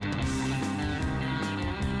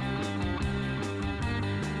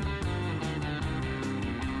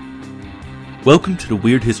Welcome to the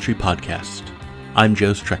Weird History Podcast. I'm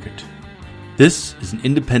Joe Streckert. This is an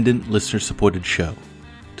independent, listener-supported show.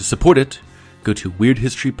 To support it, go to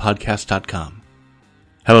weirdhistorypodcast.com.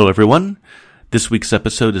 Hello, everyone. This week's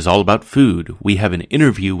episode is all about food. We have an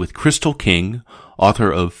interview with Crystal King,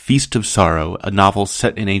 author of Feast of Sorrow, a novel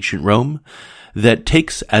set in ancient Rome that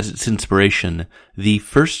takes as its inspiration the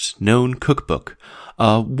first known cookbook.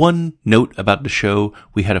 One note about the show,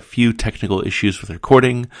 we had a few technical issues with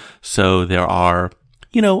recording, so there are,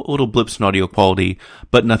 little blips in audio quality,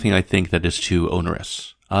 but nothing I think that is too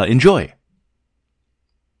onerous. Enjoy!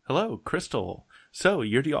 Hello, Crystal. So,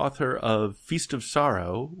 you're the author of Feast of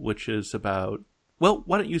Sorrow, which is about,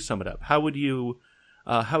 why don't you sum it up? How would you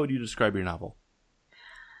describe your novel?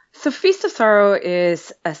 So Feast of Sorrow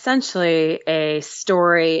is essentially a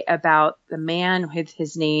story about the man with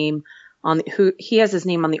his name who has his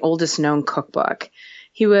name on the oldest known cookbook.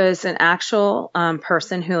 He was an actual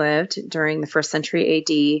person who lived during the 1st century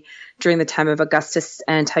AD, during the time of Augustus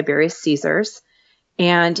and Tiberius Caesars.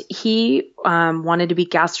 And he wanted to be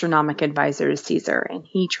gastronomic advisor to Caesar. And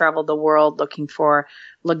he traveled the world looking for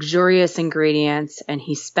luxurious ingredients. And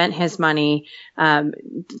he spent his money on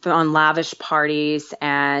lavish parties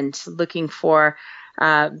and looking for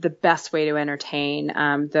the best way to entertain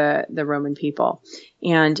the Roman people.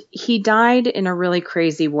 And he died in a really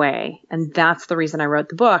crazy way. And that's the reason I wrote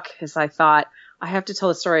the book, is I thought I have to tell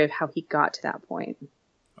the story of how he got to that point.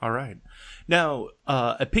 All right. Now,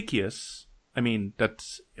 Apicius,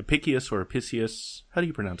 that's Apicius or Apicius. How do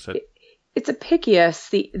you pronounce it? It's Apicius.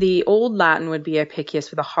 The old Latin would be Apicius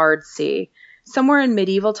with a hard C. Somewhere in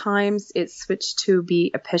medieval times, it switched to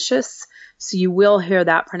be Apicius. So you will hear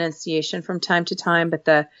that pronunciation from time to time, but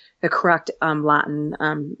the correct Latin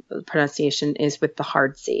pronunciation is with the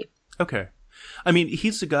hard C. Okay.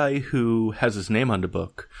 He's the guy who has his name on the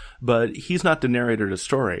book, but he's not the narrator of the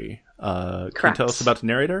story. Can you tell us about the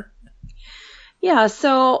narrator? Yeah,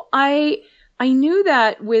 so I knew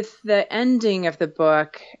that with the ending of the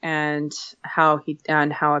book and how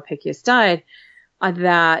Apicius died,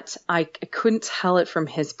 that I couldn't tell it from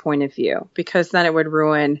his point of view, because then it would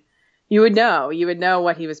ruin. You would know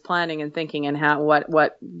what he was planning and thinking and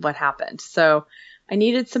what happened. So I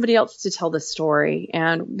needed somebody else to tell the story.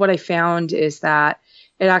 And what I found is that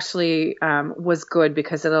it actually was good,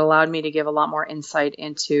 because it allowed me to give a lot more insight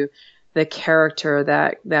into the character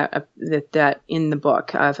that in the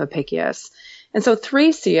book of Apicius. And so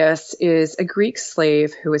Thraseus is a Greek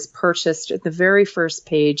slave who was purchased at the very first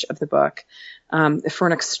page of the book for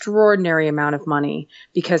an extraordinary amount of money,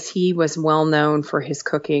 because he was well known for his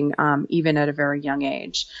cooking, even at a very young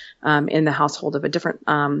age, in the household of a different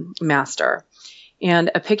master.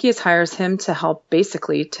 And Apicius hires him to help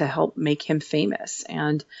make him famous.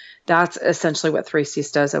 And that's essentially what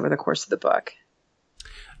Thraseus does over the course of the book.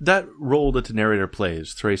 That role that the narrator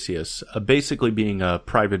plays, Thraseus, basically being a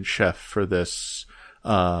private chef for this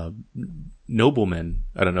nobleman.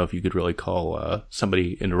 I don't know if you could really call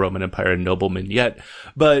somebody in the Roman Empire a nobleman yet,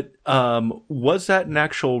 but was that an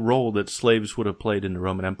actual role that slaves would have played in the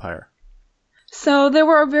Roman Empire? So there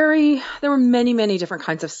were many, many different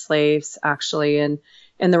kinds of slaves actually in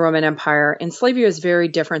the Roman Empire, and slavery is very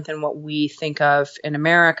different than what we think of in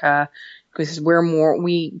America, because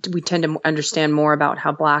we tend to understand more about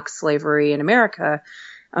how black slavery in America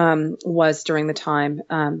was during the time.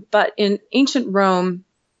 But in ancient Rome,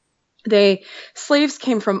 slaves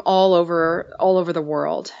came from all over the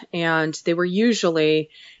world, and they were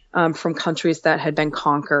usually from countries that had been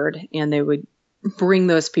conquered, and they would bring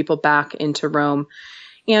those people back into Rome.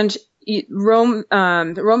 And the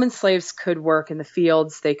Roman slaves could work in the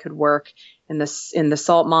fields, they could work in the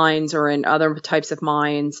salt mines or in other types of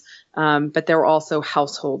mines, but there were also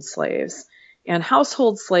household slaves. And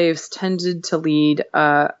household slaves tended to lead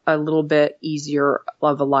a little bit easier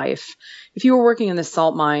of a life. If you were working in the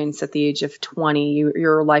salt mines at the age of 20,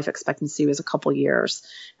 your life expectancy was a couple years.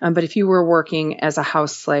 But if you were working as a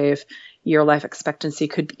house slave, your life expectancy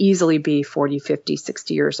could easily be 40, 50,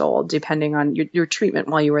 60 years old, depending on your treatment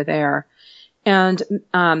while you were there. And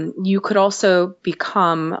you could also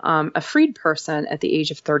become a freed person at the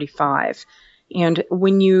age of 35. And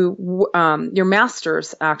when your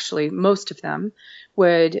masters, actually, most of them,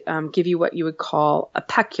 would give you what you would call a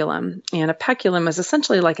peculum. And a peculum is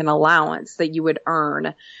essentially like an allowance that you would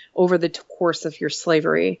earn over the course of your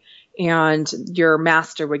slavery. And your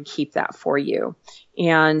master would keep that for you.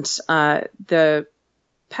 And the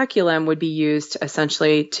peculum would be used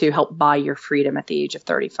essentially to help buy your freedom at the age of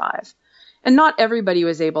 35. And not everybody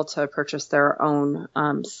was able to purchase their own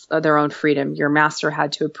freedom. Your master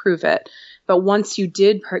had to approve it. But once you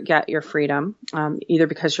did get your freedom, either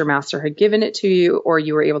because your master had given it to you or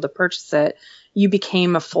you were able to purchase it, you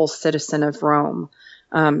became a full citizen of Rome.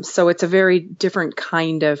 So it's a very different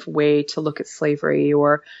kind of way to look at slavery,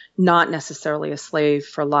 or not necessarily a slave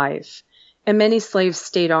for life. And many slaves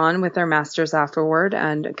stayed on with their masters afterward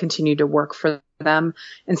and continued to work for them.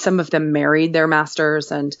 And some of them married their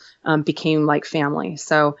masters and became like family.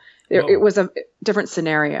 So it was a different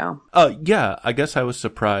scenario. Yeah, I guess I was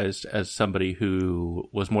surprised, as somebody who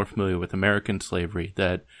was more familiar with American slavery,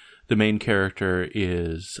 that the main character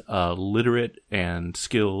is literate and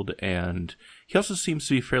skilled, and he also seems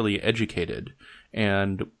to be fairly educated.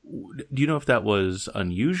 And do you know if that was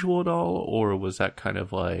unusual at all, or was that kind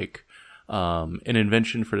of like an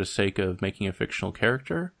invention for the sake of making a fictional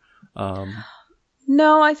character?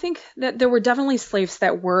 No, I think that there were definitely slaves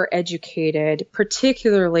that were educated,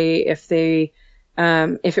 particularly if they,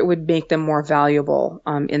 if it would make them more valuable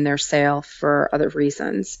in their sale for other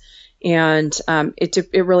reasons. And it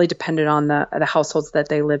really depended on the households that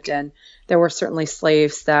they lived in. There were certainly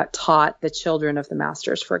slaves that taught the children of the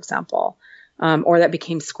masters, for example, or that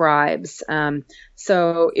became scribes.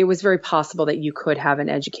 So it was very possible that you could have an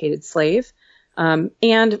educated slave.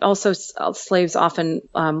 And also slaves often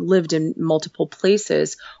lived in multiple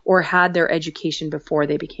places or had their education before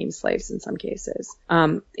they became slaves in some cases.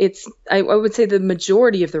 I would say the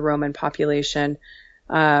majority of the Roman population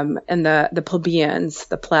and the plebeians,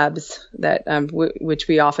 the plebs that which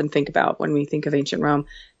we often think about when we think of ancient Rome,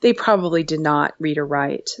 they probably did not read or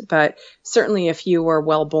write. But certainly, if you were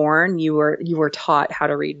well born, you were taught how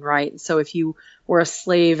to read and write. So if you were a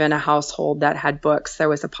slave in a household that had books, there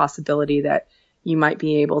was a possibility that you might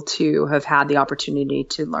be able to have had the opportunity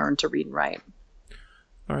to learn to read and write.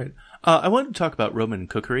 All right. I wanted to talk about Roman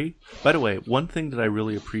cookery. By the way, one thing that I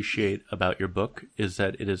really appreciate about your book is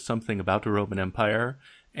that it is something about the Roman Empire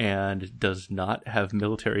and does not have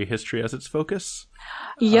military history as its focus.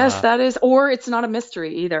 Yes, that is, or it's not a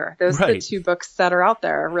mystery either. Those are the 2 books that are out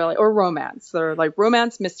there, really, or romance. They're like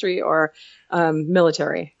romance, mystery, or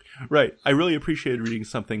military. Right. I really appreciated reading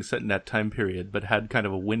something set in that time period, but had kind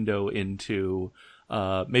of a window into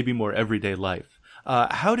maybe more everyday life.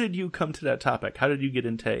 How did you come to that topic? How did you get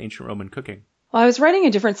into ancient Roman cooking? Well, I was writing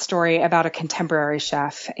a different story about a contemporary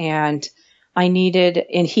chef, and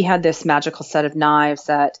he had this magical set of knives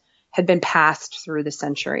that had been passed through the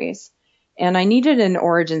centuries. And I needed an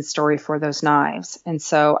origin story for those knives. And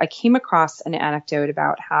so I came across an anecdote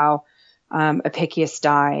about how Apicius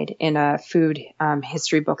died in a food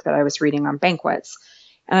history book that I was reading on banquets.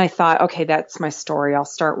 And I thought, okay, that's my story. I'll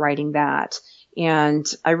start writing that. And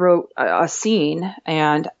I wrote a scene,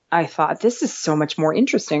 and I thought, this is so much more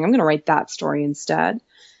interesting. I'm going to write that story instead.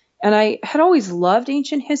 And I had always loved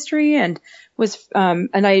ancient history and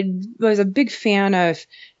I was a big fan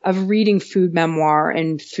of reading food memoir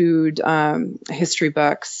and food history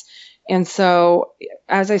books. And so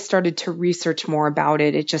as I started to research more about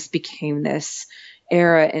it, it just became this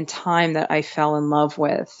era and time that I fell in love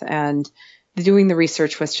with. And doing the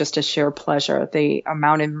research was just a sheer pleasure. The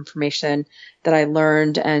amount of information that I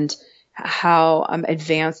learned and how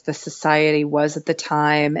advanced the society was at the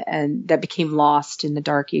time, and that became lost in the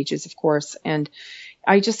Dark Ages, of course. And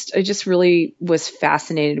I just really was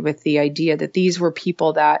fascinated with the idea that these were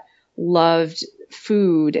people that loved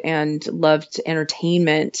food and loved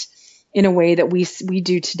entertainment in a way that we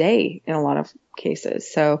do today in a lot of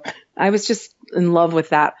cases. So I was just in love with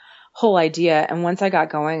that whole idea. And once I got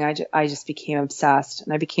going, I just became obsessed,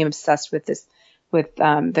 and I became obsessed with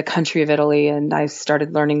the country of Italy, and I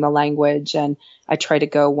started learning the language, and I try to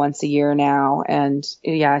go once a year now. And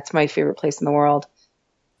yeah, it's my favorite place in the world.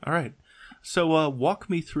 All right. So walk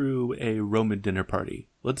me through a Roman dinner party.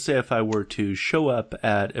 Let's say if I were to show up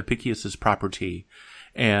at Apicius's property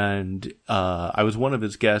and I was one of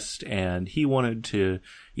his guests and he wanted to,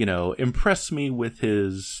 impress me with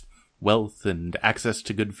his wealth and access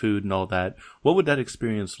to good food and all that, what would that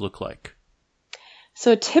experience look like?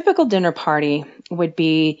 So a typical dinner party would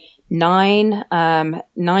be nine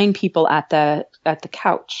people at the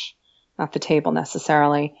couch, not the table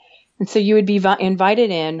necessarily. And so you would be invited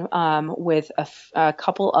in with a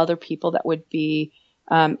couple other people that would be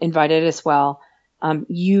invited as well.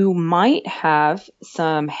 You might have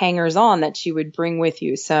some hangers-on that you would bring with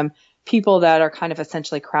you, some people that are kind of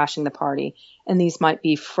essentially crashing the party. And these might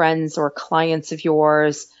be friends or clients of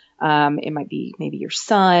yours. It might be maybe your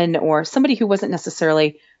son or somebody who wasn't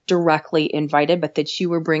necessarily directly invited, but that you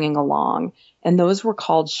were bringing along. And those were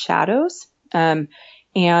called shadows.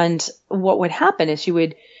 And what would happen is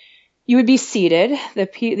you You would be seated.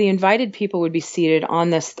 The invited people would be seated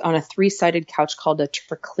on a three-sided couch called a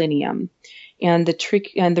triclinium. And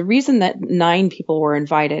the reason that 9 people were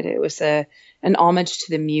invited, it was an homage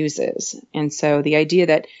to the Muses. And so the idea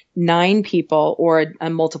that 9 people, or a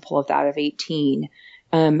multiple of that, of 18,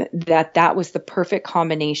 that was the perfect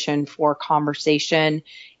combination for conversation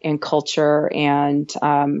and culture and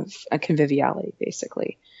a conviviality,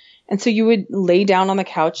 basically. And so you would lay down on the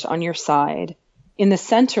couch on your side. In the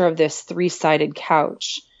center of this three-sided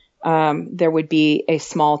couch, there would be a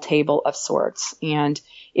small table of sorts, and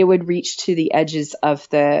it would reach to the edges of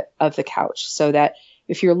the couch, so that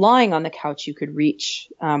if you're lying on the couch, you could reach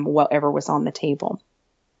whatever was on the table.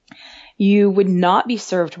 You would not be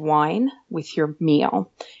served wine with your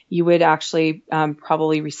meal. You would actually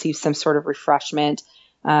probably receive some sort of refreshment,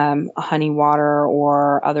 honey water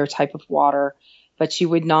or other type of water, but you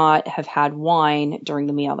would not have had wine during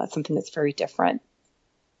the meal. That's something that's very different.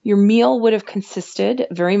 Your meal would have consisted,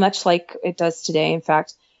 very much like it does today, in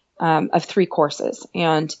fact, of 3 courses.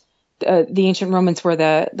 And the ancient Romans were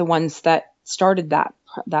the ones that started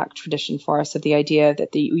that tradition for us, of the idea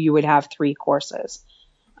that you would have 3 courses.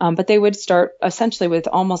 But they would start essentially with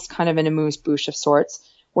almost kind of an amuse-bouche of sorts,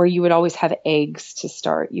 where you would always have eggs to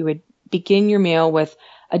start. You would begin your meal with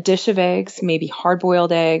a dish of eggs, maybe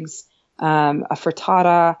hard-boiled eggs, a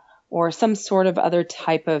frittata, or some sort of other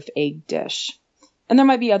type of egg dish. And there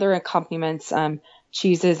might be other accompaniments,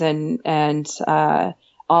 cheeses and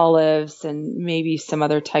olives, and maybe some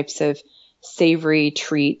other types of savory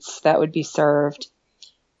treats that would be served.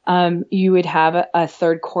 You would have a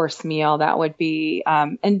 3rd course meal that would be,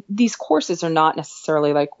 and these courses are not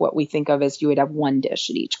necessarily like what we think of as you would have 1 dish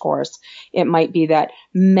at each course. It might be that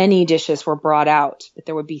many dishes were brought out, but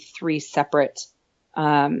there would be 3 separate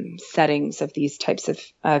settings of these types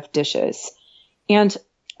of dishes. And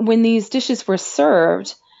when these dishes were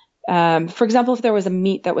served, for example, if there was a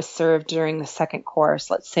meat that was served during the 2nd course,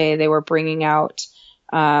 let's say they were bringing out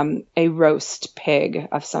a roast pig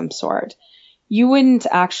of some sort, you wouldn't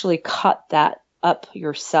actually cut that up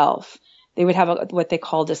yourself. They would have what they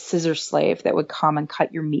called a scissor slave that would come and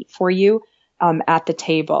cut your meat for you at the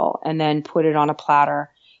table and then put it on a platter.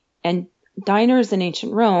 And diners in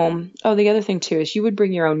ancient Rome, the other thing too is you would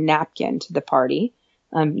bring your own napkin to the party.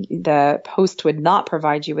 The host would not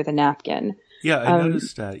provide you with a napkin. Yeah, I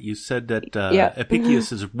noticed that. You said that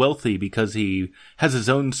Apicius is wealthy because he has his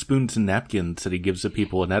own spoons and napkins that he gives to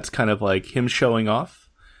people, and that's kind of like him showing off?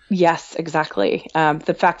 Yes, exactly.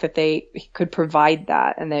 The fact that they could provide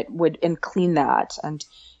that and clean that and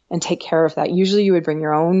take care of that. Usually you would bring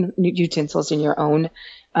your own utensils and your own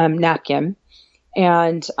napkin.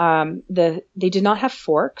 And they did not have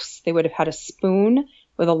forks. They would have had a spoon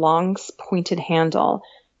with a long pointed handle.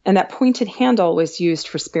 And that pointed handle was used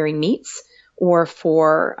for spearing meats or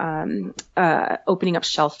for opening up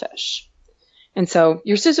shellfish. And so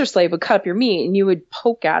your scissor slave would cut up your meat, and you would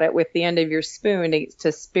poke at it with the end of your spoon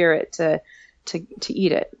to spear it to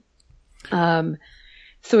eat it. So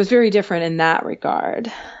it was very different in that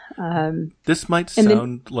regard. This might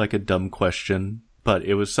sound like a dumb question, but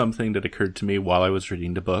it was something that occurred to me while I was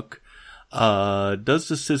reading the book. Does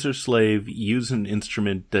the scissor slave use an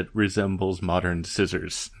instrument that resembles modern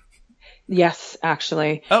scissors? Yes,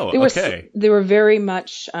 actually. Oh, okay. They were very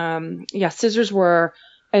much, scissors were,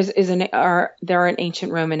 they're an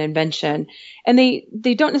ancient Roman invention. And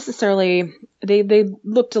they don't necessarily, they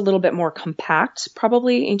looked a little bit more compact,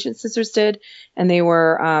 probably ancient scissors did. And they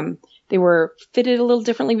were fitted a little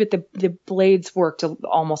differently, but the blades worked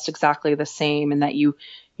almost exactly the same, in that you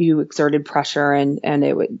exerted pressure and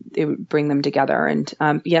it would bring them together. And,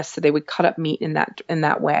 so they would cut up meat in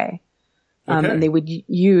that way. Okay. And they would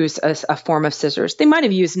use a form of scissors. They might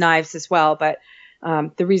have used knives as well, but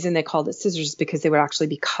the reason they called it scissors is because they would actually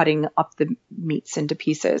be cutting up the meats into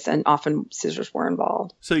pieces, and often scissors were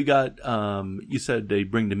involved. So you got, you said they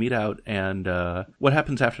bring the meat out, and what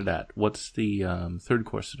happens after that? What's the 3rd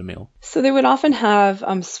course of the meal? So they would often have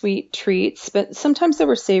sweet treats, but sometimes there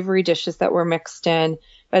were savory dishes that were mixed in.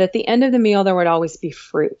 But at the end of the meal, there would always be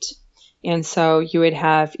fruit. And so you would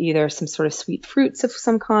have either some sort of sweet fruits of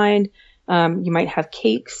some kind. You might have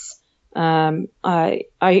cakes. I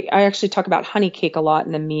actually talk about honey cake a lot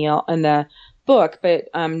in the book, but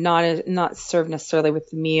not served necessarily with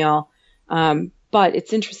the meal. But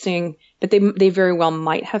it's interesting that they very well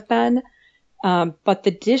might have been. But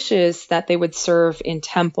the dishes that they would serve in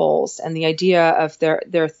temples, and the idea of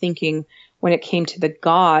their thinking when it came to the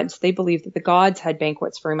gods, they believed that the gods had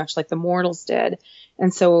banquets very much like the mortals did.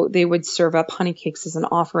 And so they would serve up honey cakes as an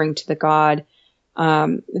offering to the god.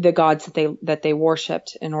 the gods that they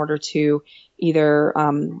worshipped in order to either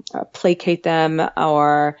placate them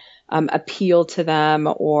or appeal to them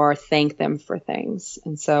or thank them for things.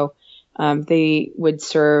 And so they would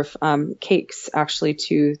serve cakes actually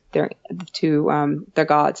to their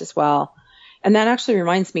gods as well. And that actually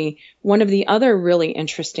reminds me, one of the other really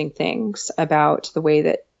interesting things about the way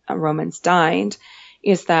that Romans dined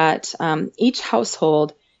is that each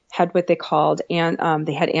household had what they called, and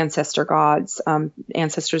they had ancestor gods,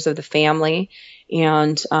 ancestors of the family,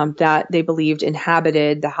 and that they believed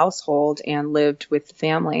inhabited the household and lived with the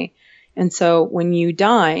family. And so when you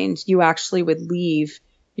dined, you actually would leave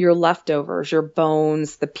your leftovers, your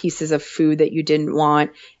bones, the pieces of food that you didn't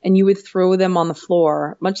want, and you would throw them on the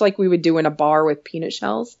floor, much like we would do in a bar with peanut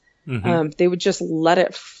shells. Mm-hmm. They would just let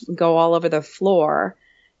it go all over the floor.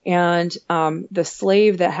 And the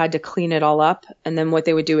slave that had to clean it all up, and then what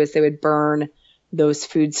they would do is they would burn those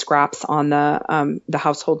food scraps on the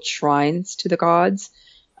household shrines to the gods.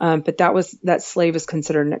 But that slave is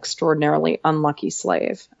considered an extraordinarily unlucky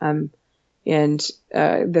slave, and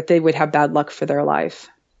that they would have bad luck for their life.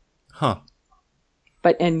 Huh.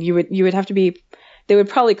 And you would have to be, they would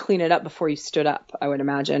probably clean it up before you stood up, I would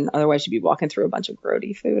imagine. Otherwise you'd be walking through a bunch of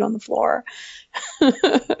grody food on the floor.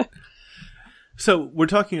 So we're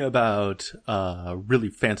talking about really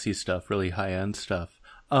fancy stuff, really high-end stuff.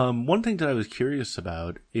 One thing that I was curious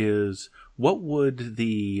about is what would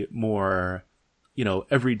the more,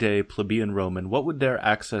 everyday plebeian Roman, what would their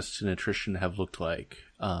access to nutrition have looked like?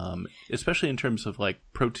 Especially in terms of like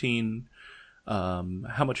protein,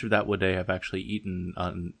 how much of that would they have actually eaten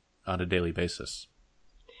on a daily basis?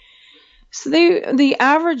 So the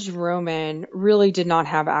average Roman really did not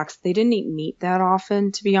have access. They didn't eat meat that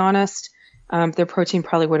often, to be honest. Their protein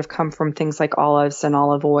probably would have come from things like olives and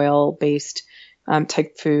olive oil based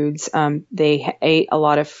type foods. They ate a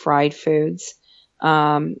lot of fried foods.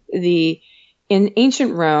 In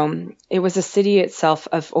ancient Rome, it was a city itself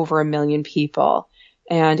of over 1 million people,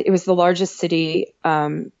 and it was the largest city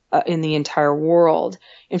in the entire world.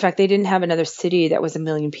 In fact, they didn't have another city that was 1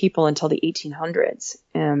 million people until the 1800s.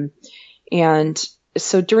 And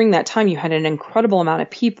so during that time, you had an incredible amount of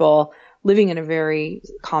people living in a very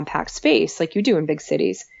compact space like you do in big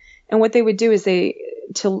cities. And what they would do is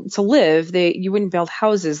to live, you wouldn't build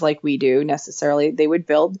houses like we do necessarily. They would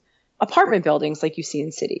build apartment buildings like you see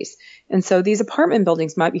in cities. And so these apartment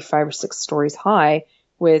buildings might be 5 or 6 stories high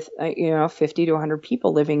with, 50 to 100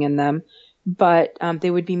 people living in them. But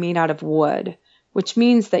they would be made out of wood, which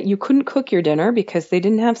means that you couldn't cook your dinner because they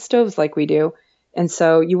didn't have stoves like we do. And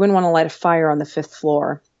so you wouldn't want to light a fire on the 5th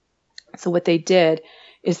floor. So what they did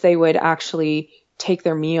is they would actually take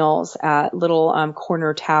their meals at little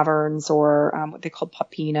corner taverns or what they called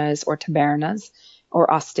papinas or tabernas or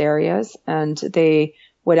osterias. And they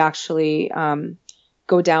would actually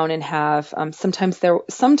go down and have sometimes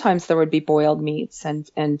there would be boiled meats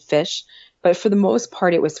and fish. But for the most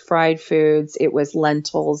part, it was fried foods. It was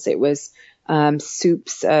lentils. It was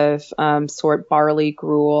soups of barley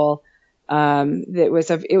gruel. They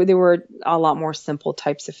were a lot more simple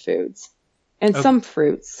types of foods, and some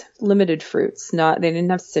fruits, limited fruits. They didn't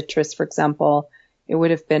have citrus, for example. It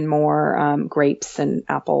would have been more grapes and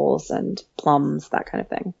apples and plums, that kind of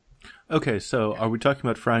thing. Okay, so are we talking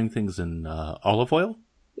about frying things in olive oil?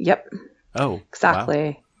 Yep. Oh, exactly.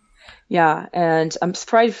 Wow. Yeah, and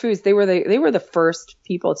fried foods. They were the first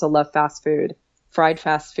people to love fast food. Fried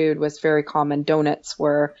fast food was very common. Donuts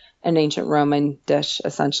were an ancient Roman dish,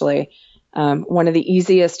 essentially. One of the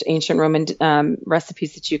easiest ancient Roman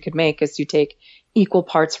recipes that you could make is you take equal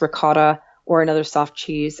parts ricotta or another soft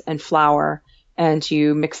cheese and flour, and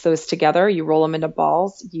you mix those together. You roll them into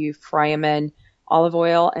balls. You fry them in olive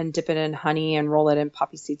oil and dip it in honey and roll it in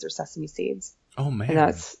poppy seeds or sesame seeds. Oh, man. And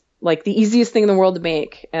that's like the easiest thing in the world to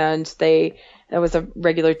make. And that was a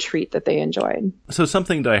regular treat that they enjoyed. So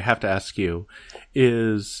something that I have to ask you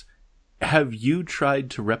is, have you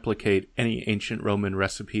tried to replicate any ancient Roman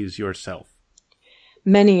recipes yourself?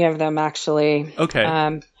 Many of them, actually.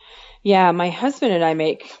 Okay. Yeah, my husband and I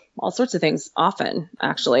make all sorts of things often,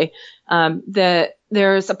 actually.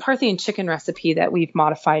 There's a Parthian chicken recipe that we've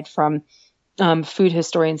modified from food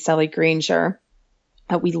historian Sally Granger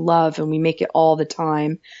that we love, and we make it all the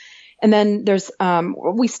time. And then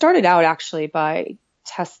we started out actually by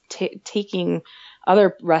taking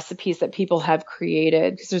other recipes that people have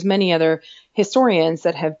created, because there's many other historians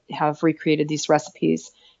that have recreated these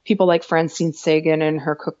recipes. People like Francine Sagan in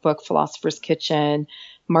her cookbook, Philosopher's Kitchen.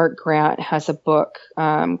 Mark Grant has a book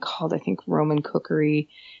called, I think, Roman Cookery.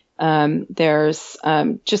 There's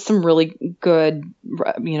just some really good,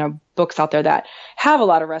 books out there that have a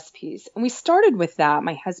lot of recipes. And we started with that.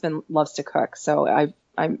 My husband loves to cook, so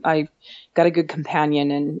I got a good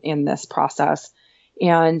companion in this process.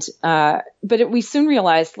 And but we soon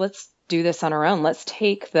realized, let's do this on our own. Let's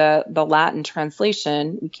take the Latin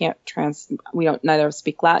translation. We don't neither of us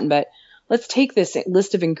speak Latin, but let's take this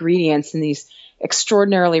list of ingredients in these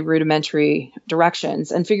extraordinarily rudimentary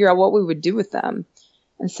directions and figure out what we would do with them.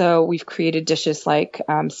 And so we've created dishes like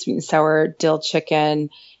sweet and sour dill chicken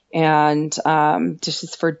and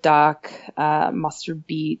dishes for duck, mustard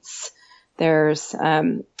beets. There's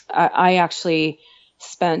I actually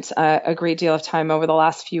spent a great deal of time over the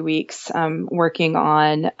last few weeks working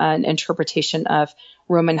on an interpretation of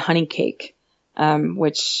Roman honey cake,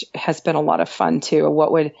 which has been a lot of fun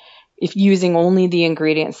too. If using only the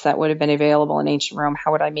ingredients that would have been available in ancient Rome,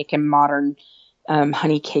 how would I make a modern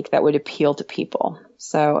honey cake that would appeal to people?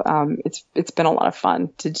 So it's been a lot of fun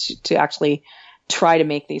to actually try to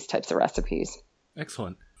make these types of recipes.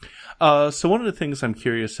 Excellent. So one of the things I'm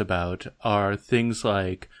curious about are things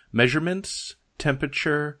like measurements,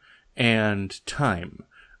 temperature, and time.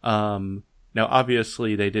 Now,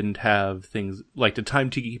 obviously, they didn't have things like the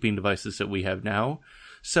timekeeping devices that we have now.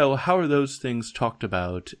 So how are those things talked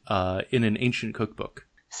about in an ancient cookbook?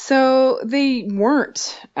 So they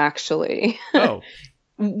weren't, actually. Oh.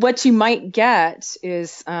 What you might get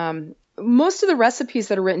is most of the recipes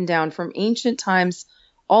that are written down from ancient times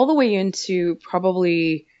all the way into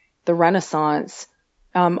probably the Renaissance,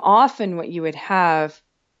 often what you would have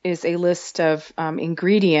is a list of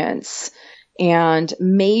ingredients and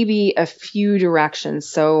maybe a few directions.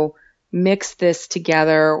 So mix this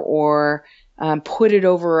together or put it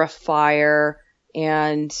over a fire,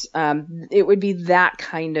 and it would be that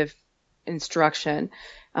kind of instruction.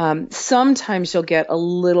 Sometimes you'll get a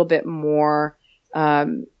little bit more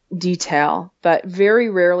detail, but very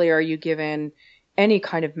rarely are you given any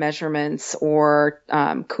kind of measurements or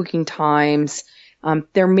cooking times.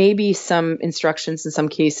 There may be some instructions in some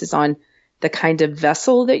cases on the kind of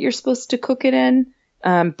vessel that you're supposed to cook it in,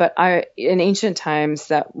 but in ancient times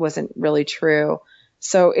that wasn't really true.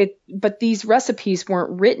 But these recipes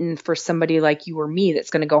weren't written for somebody like you or me that's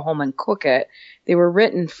going to go home and cook it. They were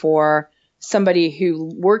written for somebody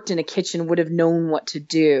who worked in a kitchen, would have known what to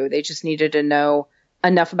do. They just needed to know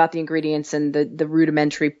enough about the ingredients and the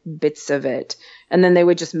rudimentary bits of it. And then they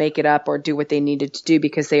would just make it up or do what they needed to do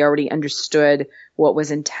because they already understood what was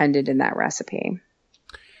intended in that recipe.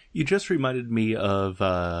 You just reminded me of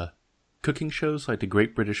cooking shows like the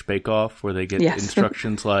Great British Bake Off, where they get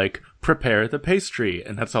instructions like prepare the pastry,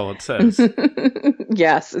 and that's all it says.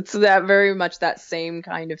 Yes, it's that very much that same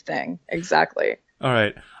kind of thing. Exactly. All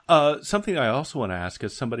right. Something I also want to ask,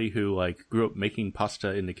 as somebody who grew up making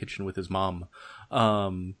pasta in the kitchen with his mom,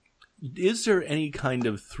 is there any kind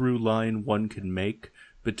of through line one can make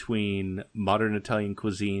between modern Italian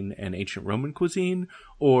cuisine and ancient Roman cuisine,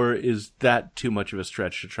 or is that too much of a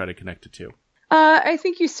stretch to try to connect the two? I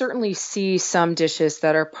think you certainly see some dishes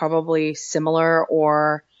that are probably similar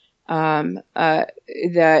or that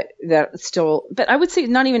still, but I would say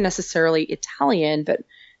not even necessarily Italian,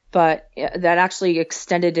 but that actually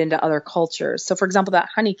extended into other cultures. So, for example, that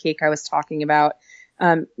honey cake I was talking about,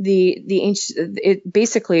 the ancient,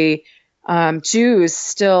 basically Jews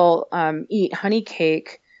still eat honey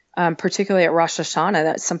cake, particularly at Rosh Hashanah.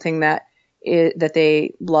 That's something that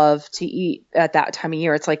they love to eat at that time of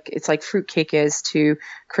year. It's like fruit cake is to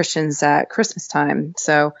Christians at Christmas time.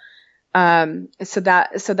 So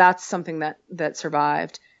that's something that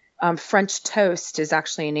survived. French toast is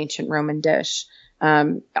actually an ancient Roman dish.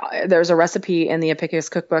 There's a recipe in the Apicius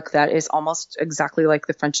cookbook that is almost exactly like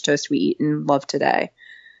the French toast we eat and love today.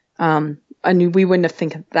 And we wouldn't have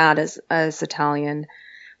think of that as Italian,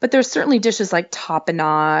 but there's certainly dishes like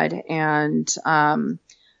tapenade and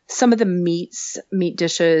some of the meat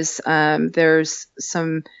dishes. There's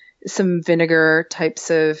some vinegar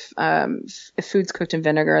types of foods cooked in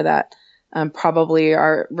vinegar that probably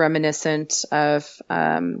are reminiscent of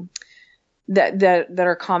that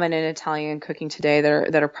are common in Italian cooking today.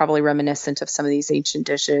 That are probably reminiscent of some of these ancient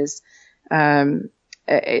dishes.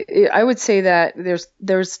 I would say that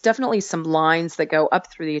there's definitely some lines that go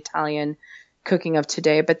up through the Italian cooking of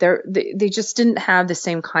today, but they just didn't have the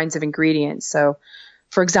same kinds of ingredients. So,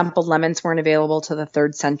 for example, lemons weren't available till the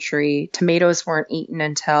 3rd century. Tomatoes weren't eaten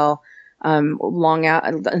until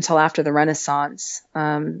until after the Renaissance,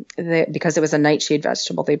 because it was a nightshade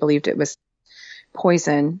vegetable. They believed it was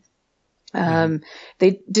poison.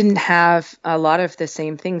 They didn't have a lot of the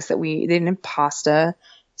same things they didn't have pasta.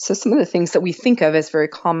 So some of the things that we think of as very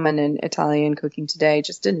common in Italian cooking today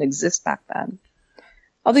just didn't exist back then.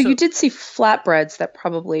 Although you did see flatbreads that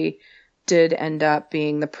probably did end up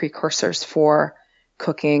being the precursors for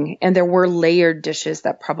cooking. And there were layered dishes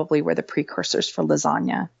that probably were the precursors for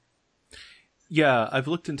lasagna. Yeah, I've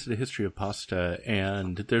looked into the history of pasta,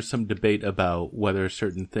 and there's some debate about whether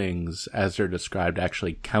certain things, as they're described,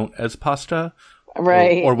 actually count as pasta,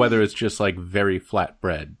 right? Or whether it's just like very flat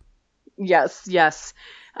bread. Yes. Yeah,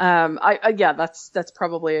 that's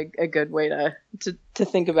probably a good way to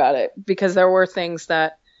think about it, because there were things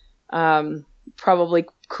that probably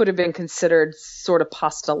could have been considered sort of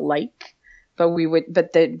pasta-like,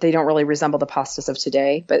 but they don't really resemble the pastas of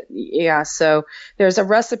today. But yeah, so there's a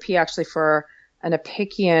recipe actually for an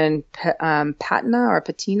Apician patina or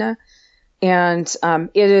patina, and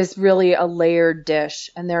it is really a layered dish.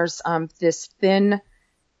 And there's this thin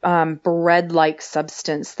bread-like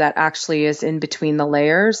substance that actually is in between the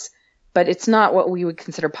layers, but it's not what we would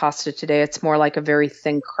consider pasta today. It's more like a very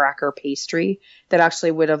thin cracker pastry that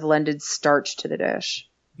actually would have lended starch to the dish.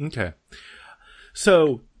 Okay.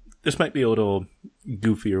 So this might be a little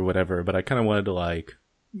goofy or whatever, but I kind of wanted to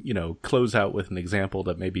close out with an example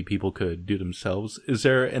that maybe people could do themselves. Is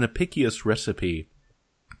there an Apicius recipe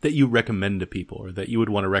that you recommend to people, or that you would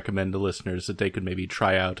want to recommend to listeners that they could maybe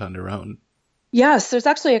try out on their own? Yes, there's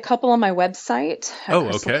actually a couple on my website at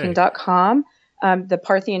crystalking.com. The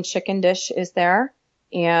Parthian chicken dish is there.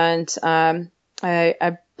 And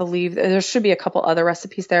I believe there should be a couple other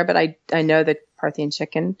recipes there, but I know the Parthian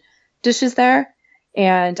chicken dish is there.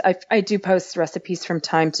 And I do post recipes from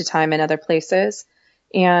time to time in other places.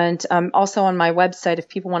 And also on my website, if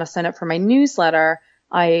people want to sign up for my newsletter,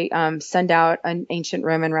 I send out an ancient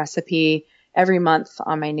Roman recipe every month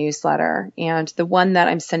on my newsletter. And the one that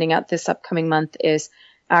I'm sending out this upcoming month is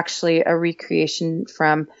actually a recreation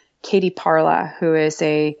from Katie Parla, who is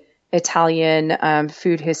a Italian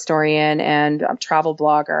food historian and travel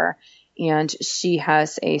blogger. And she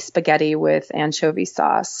has a spaghetti with anchovy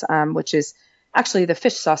sauce, which is actually the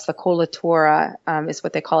fish sauce. The colatura is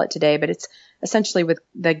what they call it today, but it's essentially with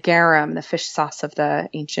the garum, the fish sauce of the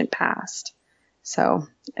ancient past. So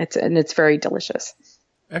it's very delicious.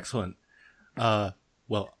 Excellent. Well,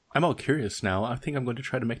 I'm all curious now. I think I'm going to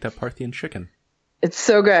try to make that Parthian chicken. It's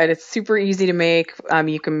so good. It's super easy to make.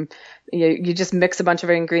 You just mix a bunch of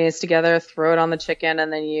ingredients together, throw it on the chicken,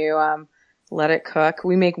 and then you let it cook.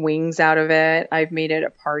 We make wings out of it. I've made it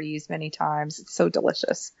at parties many times. It's so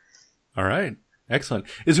delicious. All right. Excellent.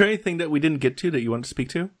 Is there anything that we didn't get to that you want to speak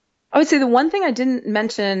to? I would say the one thing I didn't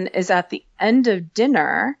mention is at the end of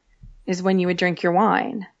dinner is when you would drink your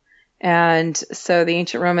wine. And so the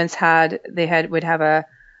ancient Romans would have a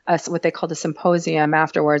what they called a symposium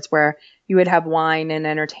afterwards, where you would have wine and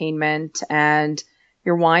entertainment, and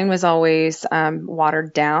your wine was always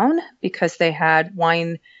watered down, because they had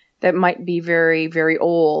wine that might be very, very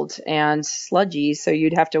old and sludgy. So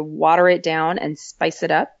you'd have to water it down and spice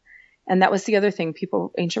it up. And that was the other thing.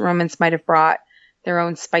 Ancient Romans might have brought their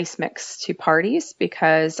own spice mix to parties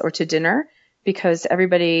or to dinner, because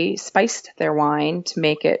everybody spiced their wine to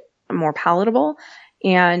make it more palatable.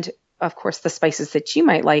 And of course, the spices that you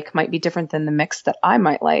might like might be different than the mix that I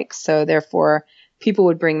might like. So therefore, people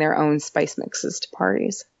would bring their own spice mixes to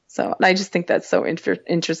parties. So I just think that's so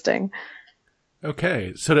interesting.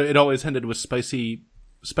 Okay. So it always ended with spicy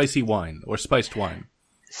wine or spiced wine.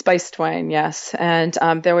 Spiced wine, yes. And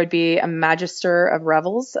there would be a magister of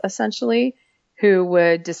revels, essentially, who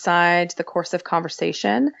would decide the course of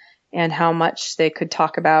conversation and how much they could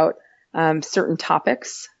talk about certain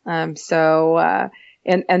topics. And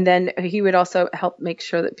then he would also help make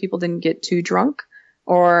sure that people didn't get too drunk,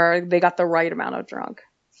 or they got the right amount of drunk.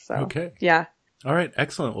 So, okay. Yeah. All right.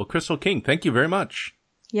 Excellent. Well, Crystal King, thank you very much.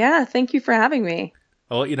 Yeah. Thank you for having me.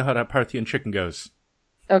 I'll let you know how that Parthian chicken goes.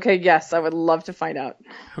 Okay. Yes. I would love to find out.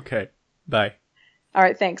 Okay. Bye. All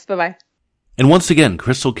right. Thanks. Bye-bye. And once again,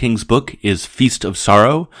 Crystal King's book is Feast of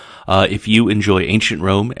Sorrow. If you enjoy ancient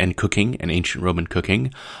Rome and cooking and ancient Roman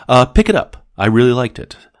cooking, pick it up. I really liked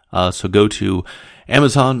it. So go to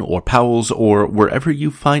Amazon or Powell's or wherever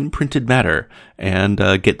you find printed matter and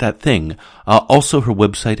get that thing. Also, her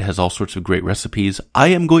website has all sorts of great recipes. I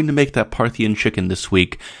am going to make that Parthian chicken this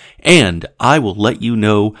week, and I will let you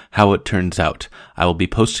know how it turns out. I will be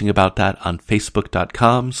posting about that on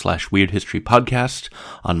Facebook.com/WeirdHistoryPodcast,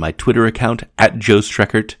 on my Twitter account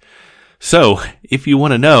 @JoeStreckert. So, if you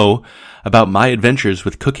want to know about my adventures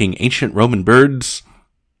with cooking ancient Roman birds,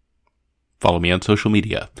 follow me on social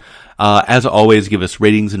media. As always, give us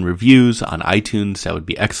ratings and reviews on iTunes. That would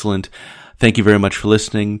be excellent. Thank you very much for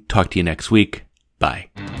listening. Talk to you next week. Bye.